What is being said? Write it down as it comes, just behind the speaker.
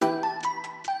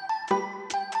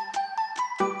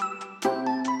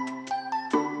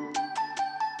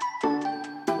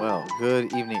Well,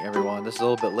 good evening, everyone. This is a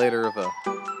little bit later of a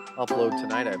upload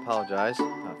tonight. I apologize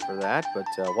for that, but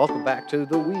welcome back to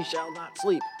the We Shall Not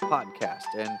Sleep podcast.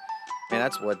 And man,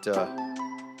 that's what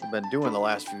I've been doing the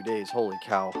last few days. Holy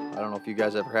cow! I don't know if you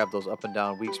guys ever have those up and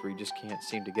down weeks where you just can't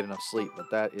seem to get enough sleep, but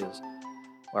that is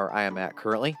where I am at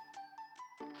currently.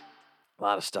 A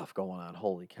lot of stuff going on.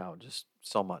 Holy cow! Just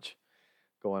so much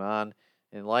going on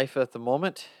in life at the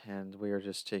moment, and we are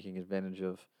just taking advantage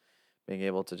of being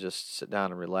able to just sit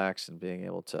down and relax and being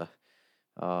able to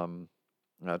um,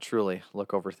 truly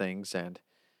look over things and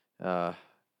uh,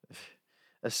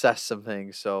 assess some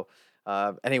things. So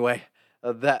anyway,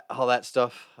 that all that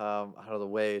stuff out of the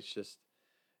way. It's just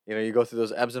you go through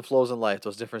those ebbs and flows in life,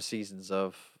 those different seasons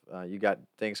of you got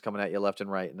things coming at you left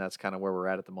and right, and that's kind of where we're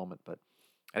at the moment. But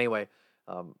anyway.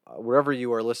 Wherever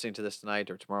you are listening to this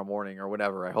tonight or tomorrow morning or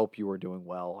whatever, I hope you are doing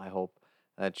well. I hope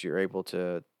that you're able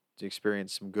to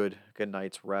experience some good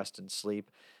night's rest and sleep.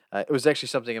 It was actually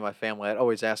something in my family. I'd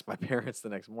always ask my parents the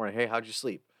next morning, "Hey, how'd you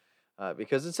sleep?"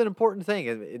 Because it's an important thing.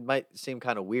 It might seem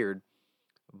kind of weird,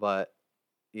 but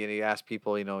you ask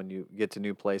people, and you get to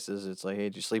new places. It's like, "Hey,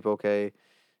 did you sleep okay?"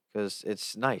 Because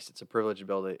it's nice. It's a privilege to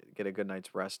be able to get a good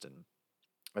night's rest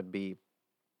and be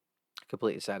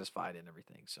completely satisfied and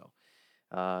everything. So,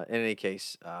 in any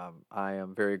case, I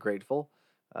am very grateful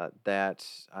that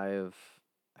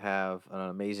have an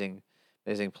amazing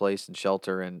place and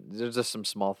shelter. And there's just some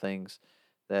small things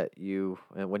that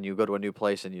when you go to a new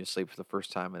place and you sleep for the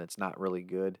first time and it's not really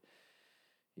good,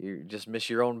 you just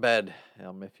miss your own bed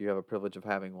if you have a privilege of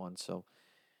having one. So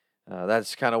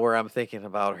that's kind of where I'm thinking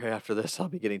about. Right after this, I'll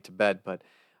be getting to bed. But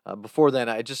before then,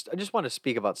 I just want to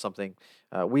speak about something.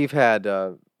 We've had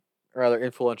a rather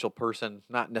influential person,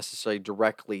 not necessarily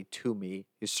directly to me,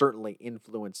 who certainly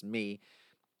influenced me,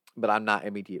 but I'm not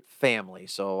immediate family,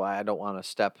 so I don't want to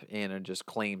step in and just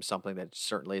claim something that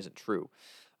certainly isn't true.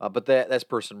 But that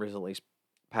person recently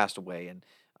passed away, and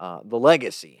the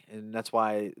legacy, and that's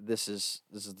why this is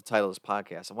the title of this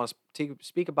podcast. I want to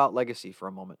speak about legacy for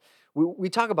a moment. We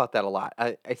talk about that a lot.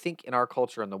 I think in our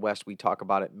culture in the West, we talk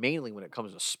about it mainly when it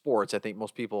comes to sports. I think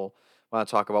most people want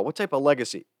to talk about what type of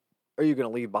legacy are you going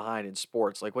to leave behind in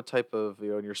sports? Like what type of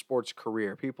in your sports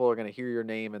career, people are going to hear your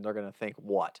name and they're going to think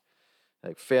what?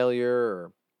 Like failure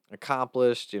or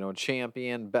accomplished,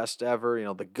 champion, best ever,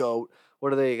 the goat.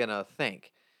 What are they gonna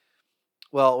think?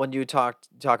 Well, when you talk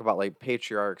about like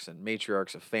patriarchs and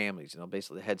matriarchs of families,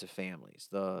 basically the heads of families,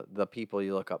 the people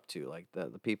you look up to, like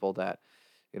the people that,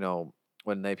 you know,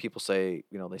 when people say,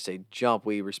 they say jump,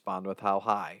 we respond with how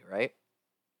high, right?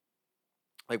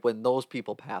 Like when those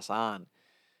people pass on,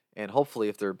 and hopefully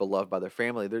if they're beloved by their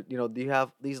family, you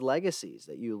have these legacies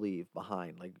that you leave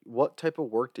behind. Like what type of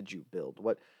work did you build?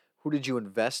 Who did you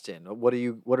invest in? What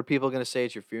are people going to say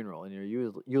at your funeral in your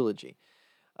eulogy?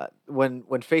 When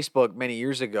Facebook many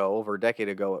years ago, over a decade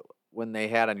ago, when they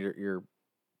had on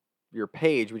your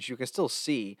page, which you can still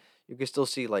see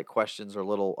like questions or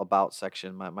little about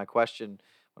section. My question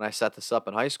when I set this up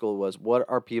in high school was, what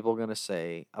are people going to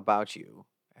say about you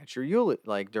at your eulogy,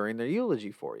 like during their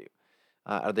eulogy for you?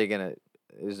 Are they gonna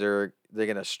is there they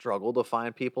gonna struggle to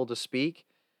find people to speak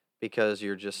because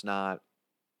you're just not,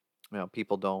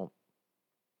 people don't,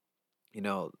 they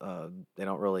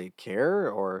don't really care,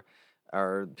 or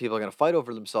are people gonna fight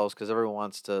over themselves because everyone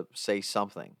wants to say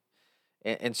something?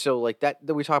 And so like that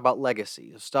we talk about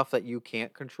legacy, stuff that you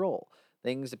can't control,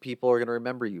 things that people are gonna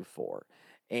remember you for.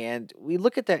 And we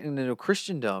look at that in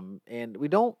Christendom, and we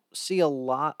don't see a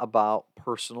lot about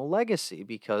personal legacy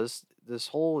because this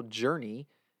whole journey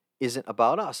isn't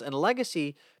about us. And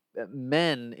legacy,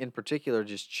 men in particular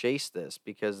just chase this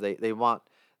because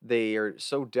they are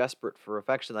so desperate for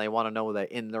affection. They want to know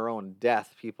that in their own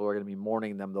death, people are going to be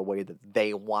mourning them the way that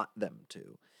they want them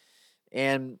to.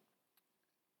 And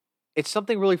it's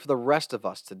something really for the rest of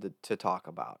us to talk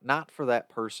about, not for that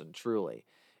person. Truly,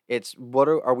 it's what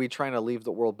are we trying to leave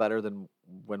the world better than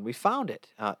when we found it?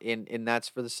 And that's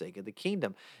for the sake of the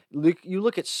kingdom. You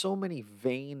look at so many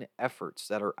vain efforts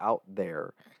that are out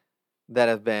there that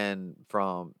have been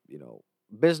from,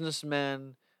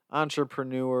 businessmen,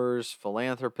 entrepreneurs,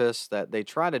 philanthropists, that they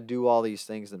try to do all these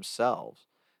things themselves.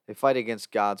 They fight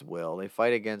against God's will. They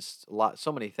fight against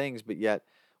so many things, but yet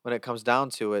when it comes down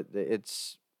to it,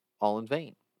 it's all in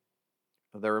vain.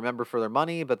 They're remembered for their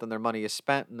money, but then their money is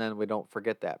spent, and then we don't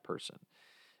forget that person.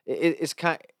 It's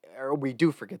or we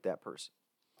do forget that person.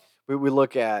 We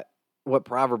look at what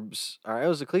Proverbs, or it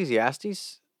was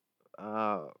Ecclesiastes,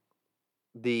 uh,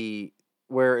 the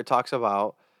where it talks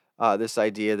about this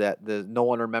idea that the no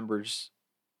one remembers,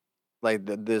 like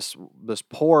this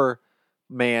poor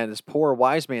man, this poor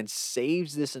wise man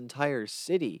saves this entire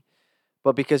city,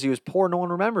 But because he was poor, no one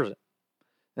remembers it.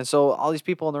 And so all these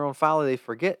people in their own folly, they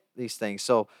forget these things.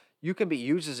 So you can be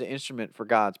used as an instrument for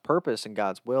God's purpose and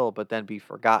God's will, but then be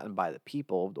forgotten by the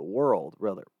people of the world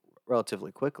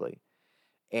relatively quickly.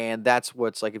 And that's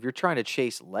what's like if you're trying to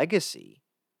chase legacy,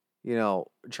 trying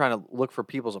to look for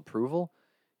people's approval,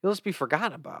 you'll just be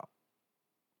forgotten about.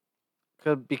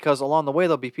 Because along the way,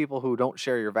 there'll be people who don't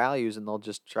share your values and they'll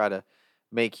just try to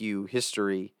make you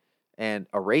history and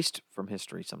erased from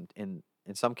history in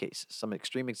some cases, some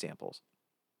extreme examples.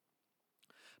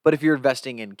 But if you're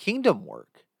investing in kingdom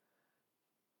work,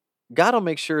 God will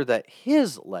make sure that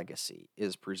his legacy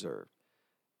is preserved.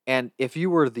 And if you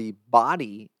were the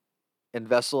body and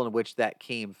vessel in which that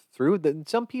came through, then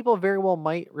some people very well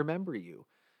might remember you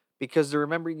because they're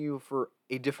remembering you for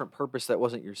a different purpose that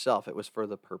wasn't yourself. It was for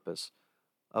the purpose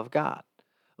of God.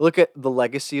 Look at the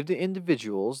legacy of the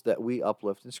individuals that we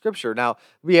uplift in Scripture. Now,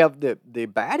 we have the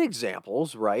bad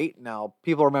examples, right? Now,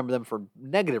 people remember them for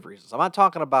negative reasons. I'm not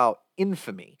talking about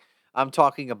infamy, I'm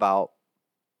talking about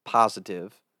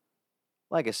positive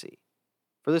legacy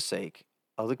for the sake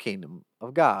of the kingdom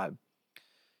of God.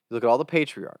 You look at all the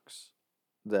patriarchs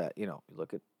that, you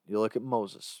look at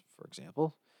Moses, for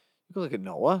example. You can look at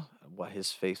Noah and what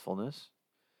his faithfulness.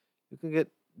 You can get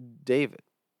David,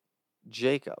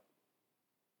 Jacob.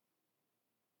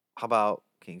 How about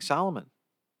King Solomon?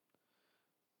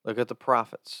 Look at the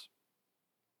prophets.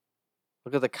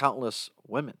 Look at the countless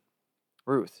women.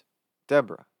 Ruth,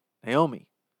 Deborah, Naomi.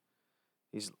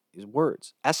 These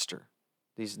words, Esther,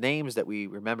 these names that we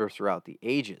remember throughout the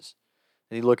ages.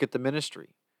 And you look at the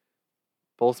ministry,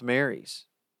 both Marys,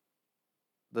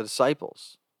 the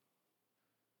disciples,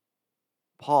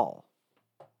 Paul,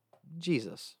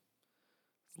 Jesus,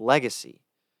 legacy,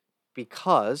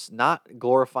 because not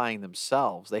glorifying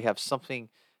themselves, they have something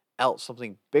else,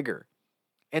 something bigger.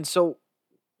 And so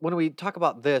when we talk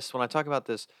about this, when I talk about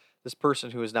this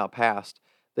person who is now passed,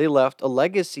 they left a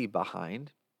legacy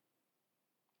behind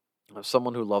of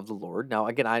someone who loved the Lord. Now,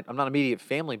 again, I'm not immediate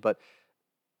family, but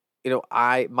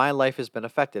my life has been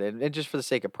affected, and just for the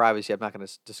sake of privacy, I'm not going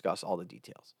to discuss all the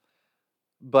details.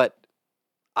 But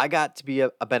I got to be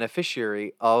a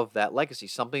beneficiary of that legacy.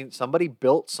 Somebody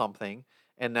built something,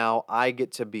 and now I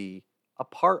get to be a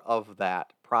part of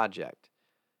that project.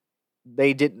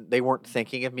 They weren't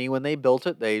thinking of me when they built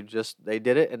it. They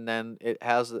did it, and then it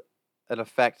has an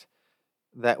effect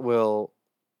that will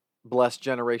bless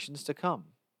generations to come.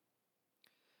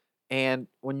 And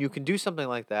when you can do something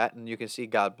like that and you can see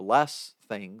God bless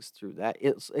things through that,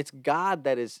 it's God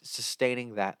that is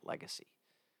sustaining that legacy.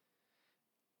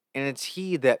 And it's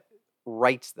he that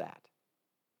writes that.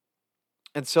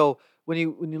 And so when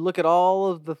you look at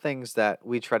all of the things that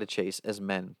we try to chase as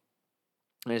men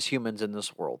and as humans in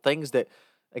this world, things that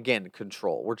again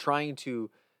control. We're trying to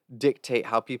dictate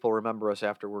how people remember us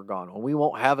after we're gone. When we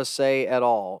won't have a say at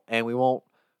all and we won't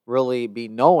really be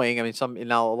knowing. I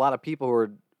mean, a lot of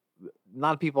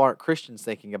people aren't Christians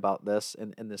thinking about this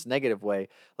in this negative way.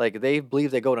 Like they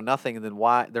believe they go to nothing and then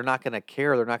why they're not going to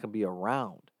care, they're not going to be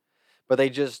around. But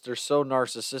they're so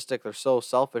narcissistic, they're so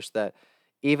selfish that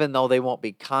even though they won't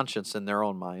be conscious in their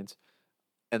own minds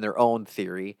and their own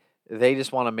theory, they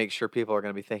just want to make sure people are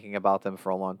going to be thinking about them for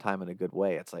a long time in a good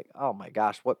way. It's like, "Oh my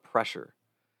gosh, what pressure.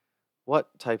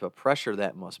 What type of pressure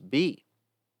that must be."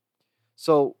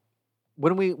 So,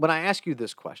 when I ask you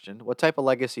this question, what type of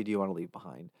legacy do you want to leave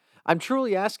behind? I'm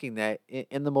truly asking that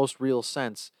in the most real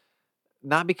sense,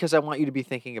 not because I want you to be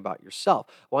thinking about yourself.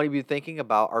 I want you to be thinking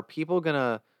about, are people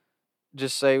gonna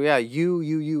just say, yeah,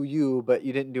 you, but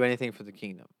you didn't do anything for the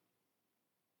kingdom?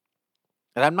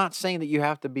 And I'm not saying that you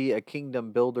have to be a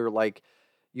kingdom builder, like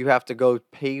you have to go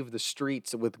pave the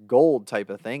streets with gold type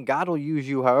of thing. God will use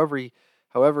you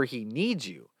however he needs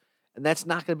you. And that's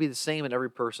not going to be the same in every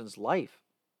person's life.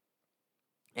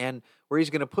 And where he's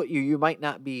going to put you, you might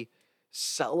not be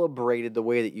celebrated the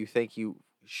way that you think you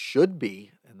should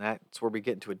be. And that's where we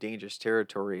get into a dangerous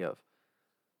territory of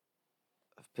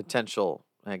potential,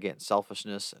 again,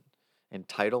 selfishness and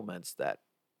entitlements that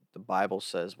the Bible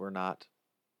says we're not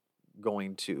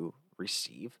going to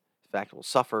receive. In fact, we'll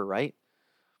suffer, right?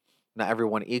 Not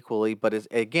everyone equally, but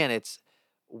it's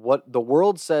what the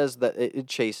world says that it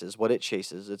chases, what it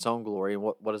chases, its own glory, and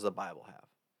what does the Bible have?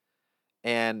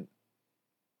 And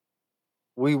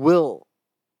we will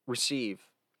receive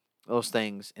those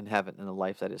things in heaven in the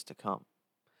life that is to come.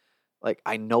 Like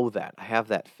I know that. I have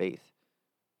that faith.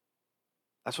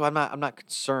 That's why I'm not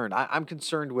concerned. I'm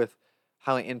concerned with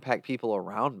how I impact people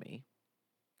around me,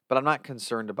 but I'm not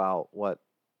concerned about what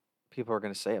people are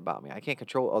going to say about me. I can't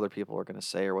control what other people are going to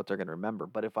say or what they're going to remember.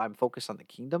 But if I'm focused on the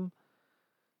kingdom,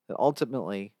 then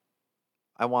ultimately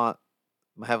I want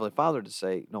my Heavenly Father to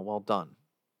say, no, well done,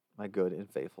 my good and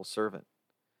faithful servant.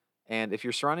 And if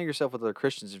you're surrounding yourself with other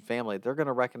Christians and family, they're going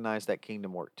to recognize that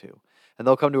kingdom work too. And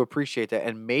they'll come to appreciate that.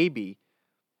 And maybe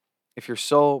if you're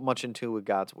so much in tune with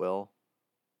God's will,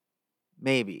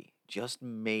 maybe, just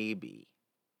maybe,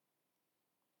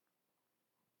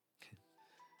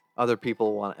 other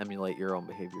people want to emulate your own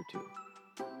behavior too.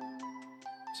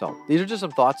 So these are just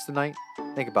some thoughts tonight.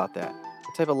 Think about that.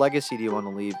 What type of legacy do you want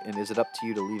to leave? And is it up to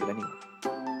you to leave it anyway?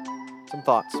 Some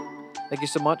thoughts. Thank you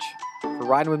so much for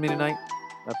riding with me tonight.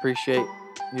 I appreciate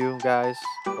you guys.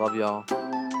 Love y'all.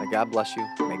 May God bless you.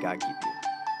 May God keep you.